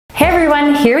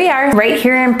everyone, here we are right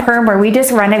here in Perham where we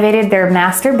just renovated their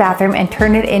master bathroom and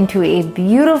turned it into a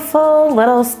beautiful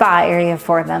little spa area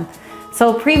for them.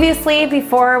 So previously,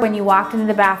 before, when you walked into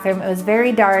the bathroom, it was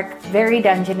very dark, very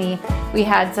dungeony. We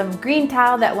had some green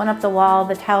tile that went up the wall.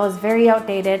 The tile was very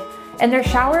outdated and their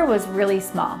shower was really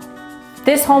small.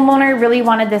 This homeowner really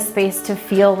wanted this space to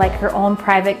feel like her own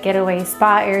private getaway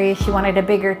spa area. She wanted a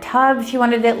bigger tub. She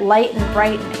wanted it light and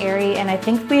bright and airy, and I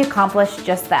think we accomplished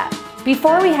just that.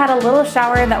 Before, we had a little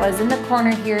shower that was in the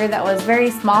corner here that was very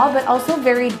small but also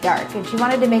very dark, and she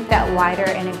wanted to make that wider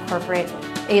and incorporate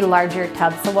a larger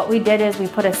tub. So what we did is we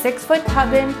put a 6-foot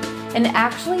tub in and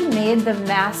actually made the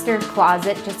master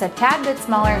closet just a tad bit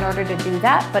smaller in order to do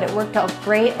that, but it worked out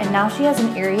great, and now she has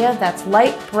an area that's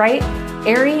light, bright,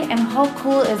 airy. And how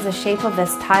cool is the shape of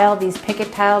this tile? These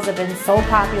picket tiles have been so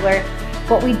popular.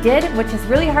 What we did, which is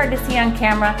really hard to see on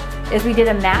camera, is we did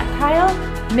a matte tile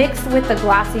mixed with the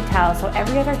glossy tile. So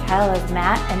every other tile is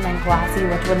matte and then glossy,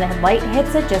 which when the light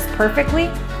hits it just perfectly,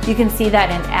 you can see that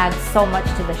and adds so much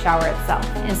to the shower itself.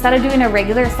 Instead of doing a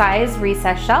regular size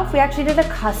recessed shelf, we actually did a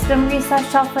custom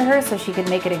recessed shelf for her so she could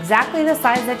make it exactly the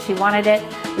size that she wanted it.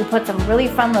 We put some really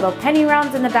fun little penny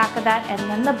rounds in the back of that, and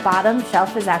then the bottom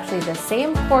shelf is actually the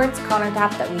same quartz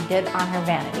countertop that we did on her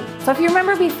vanity. So if you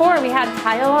remember before, we had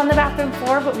tile on the bathroom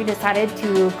floor, but we decided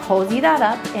to cozy that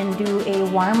up and do a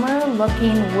warmer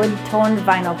looking wood-toned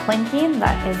vinyl planking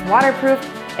that is waterproof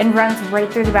and runs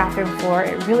right through the bathroom floor.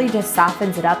 It really just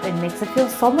softens it up and makes it feel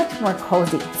so much more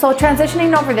cozy. So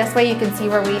transitioning over this way, you can see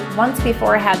where we once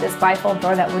before had this bifold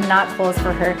door that would not close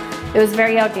for her. It was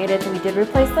very outdated, so we did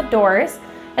replace the doors.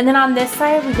 And then on this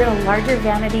side, we did a larger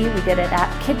vanity. We did it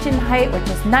at kitchen height, which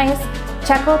is nice.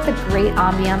 Check out the great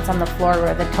ambiance on the floor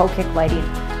with the toe kick lighting.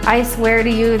 I swear to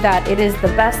you that it is the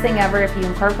best thing ever if you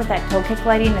incorporate that toe kick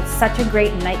lighting. It's such a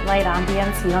great night light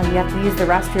ambience. You know, you have to use the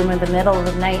restroom in the middle of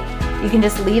the night. You can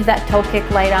just leave that toe kick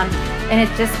light on and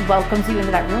it just welcomes you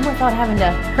into that room without having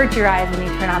to hurt your eyes when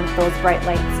you turn on those bright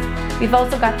lights. We've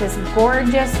also got this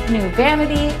gorgeous new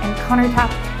vanity and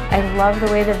countertop. I love the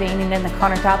way the veining in the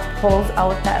countertop pulls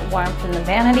out that warmth in the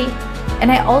vanity.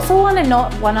 And I also want to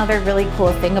note one other really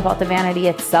cool thing about the vanity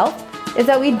itself is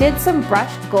that we did some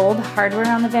brushed gold hardware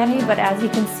on the vanity, but as you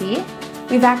can see,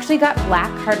 we've actually got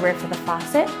black hardware for the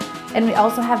faucet, and we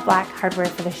also have black hardware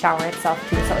for the shower itself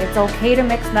too. So it's okay to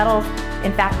mix metals.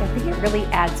 In fact, I think it really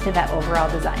adds to that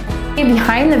overall design. And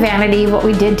behind the vanity, what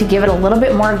we did to give it a little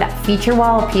bit more of that feature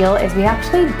wall appeal is we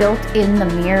actually built in the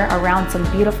mirror around some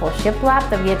beautiful shiplap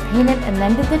that we had painted and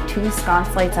then did the 2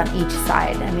 sconce lights on each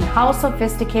side. I mean, how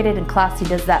sophisticated and classy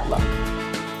does that look?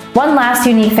 One last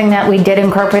unique thing that we did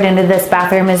incorporate into this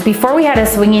bathroom is before we had a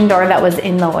swinging door that was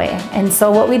in the way. And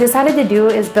so what we decided to do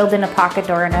is build in a pocket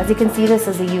door. And as you can see, this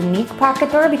is a unique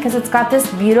pocket door because it's got this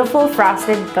beautiful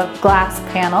frosted glass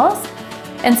panels.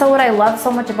 And so what I love so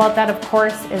much about that, of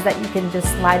course, is that you can just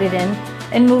slide it in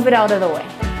and move it out of the way.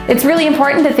 It's really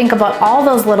important to think about all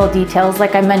those little details,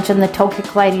 like I mentioned, the toe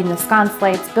kick lighting, the sconce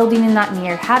lights, building in that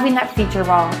mirror, having that feature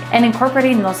wall, and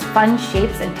incorporating those fun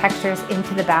shapes and textures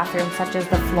into the bathroom, such as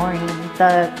the flooring,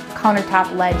 the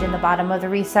countertop ledge in the bottom of the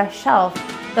recessed shelf,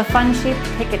 the fun shaped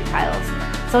picket tiles.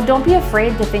 So don't be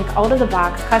afraid to think out of the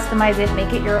box, customize it,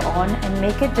 make it your own, and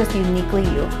make it just uniquely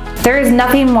you. There is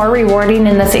nothing more rewarding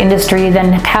in this industry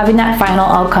than having that final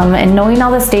outcome and knowing all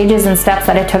the stages and steps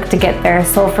that it took to get there.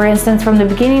 So for instance, from the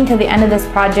beginning to the end of this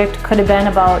project could have been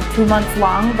about 2 months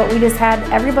long, but we just had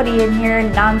everybody in here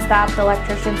nonstop, the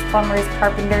electricians, plumbers,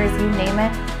 carpenters, you name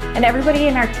it. And everybody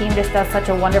in our team just does such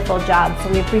a wonderful job. So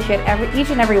we appreciate each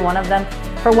and every one of them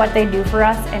for what they do for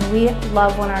us, and we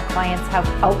love when our clients have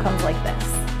outcomes like this.